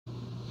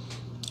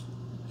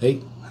Hey,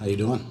 how you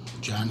doing?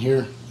 John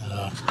here.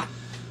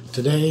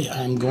 Today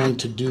I'm going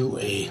to do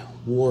a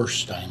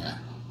Warsteiner.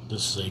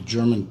 This is a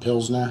German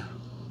Pilsner.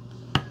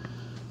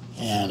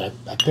 And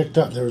I picked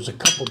up, there was a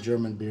couple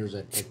German beers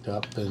I picked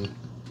up, and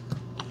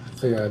I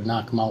figured I'd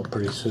knock them out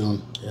pretty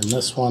soon. And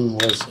this one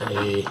was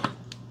a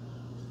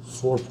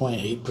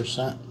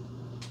 4.8%.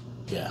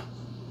 Yeah.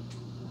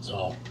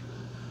 So,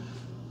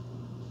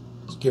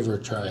 let's give her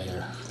a try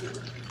here.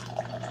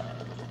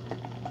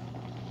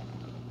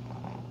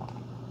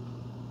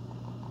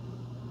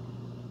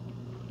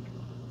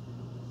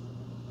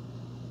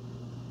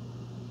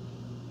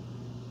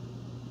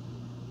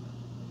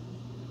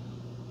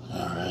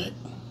 Alright.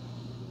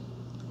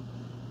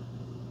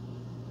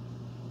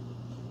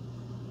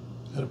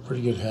 Got a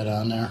pretty good head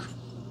on there.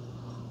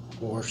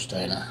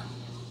 Warsteiner.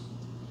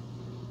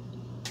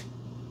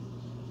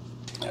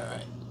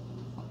 Alright.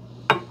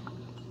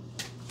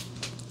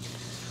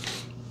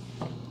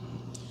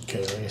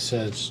 Okay, like I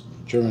said, it's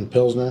German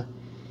Pilsner.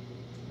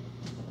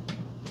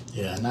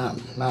 Yeah, not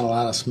a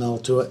lot of smell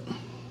to it.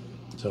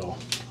 So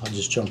I'll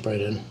just jump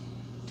right in.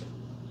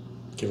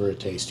 Give her a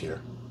taste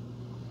here.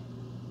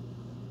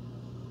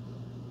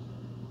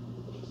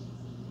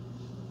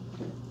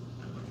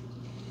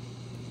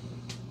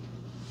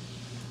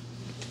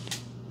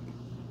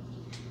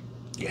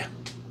 Yeah,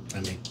 I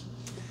mean,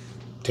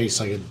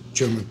 tastes like a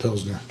German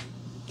Pilsner.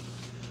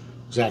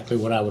 Exactly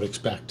what I would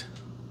expect.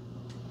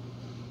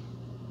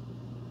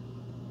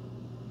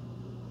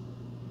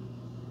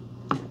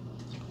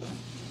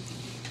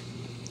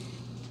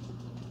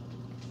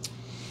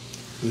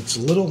 It's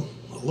a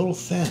little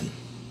thin.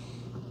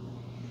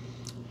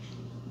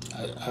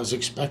 I was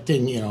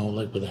expecting, you know,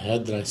 like with the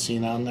head that I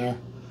seen on there,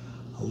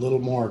 a little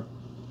more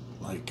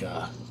like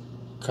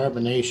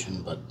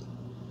carbonation, but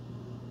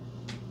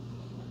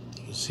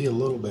you see a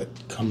little bit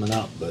coming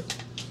up, but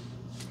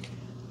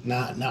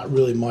not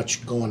really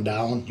much going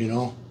down, you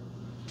know.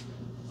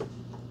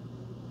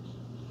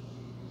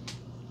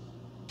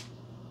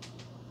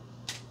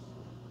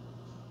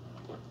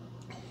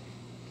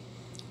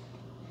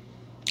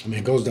 I mean,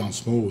 it goes down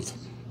smooth,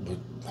 but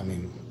I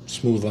mean,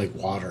 smooth like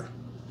water,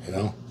 you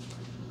know.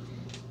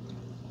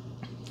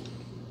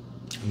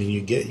 I mean, you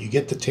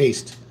get the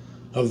taste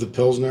of the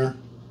Pilsner,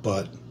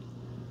 but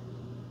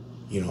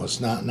you know,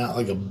 it's not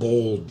like a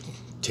bold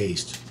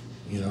taste,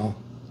 you know.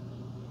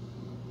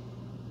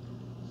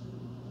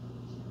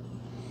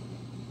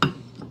 I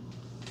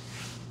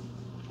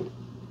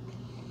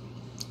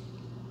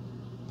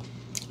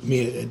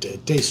mean,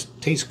 it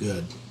tastes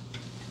good,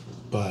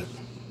 but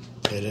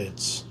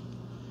it's.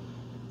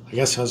 I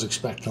guess I was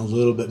expecting a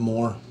little bit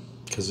more,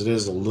 because it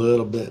is a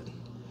little bit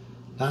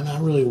not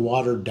really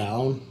watered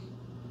down,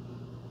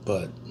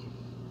 but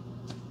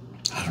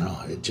I don't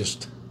know. It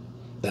just,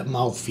 that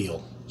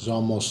mouthfeel is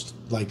almost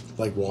like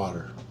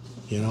water,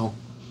 you know.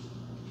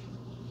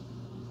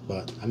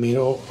 But I mean,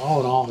 all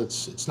in all,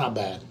 it's not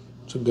bad.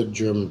 It's a good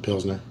German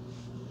Pilsner.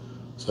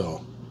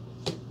 So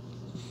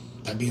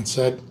that being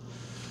said,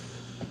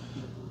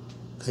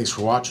 thanks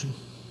for watching.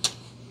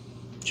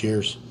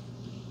 Cheers.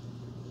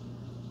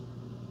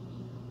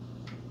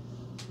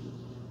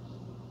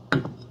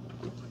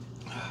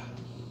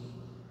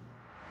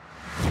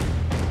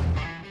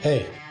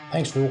 Hey,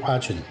 thanks for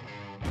watching.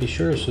 Be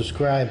sure to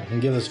subscribe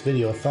and give this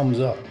video a thumbs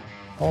up.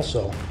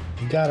 Also,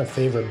 if you got a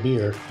favorite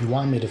beer you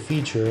want me to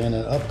feature in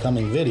an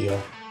upcoming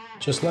video,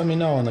 just let me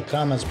know in the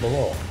comments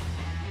below.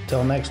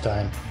 Till next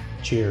time,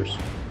 cheers.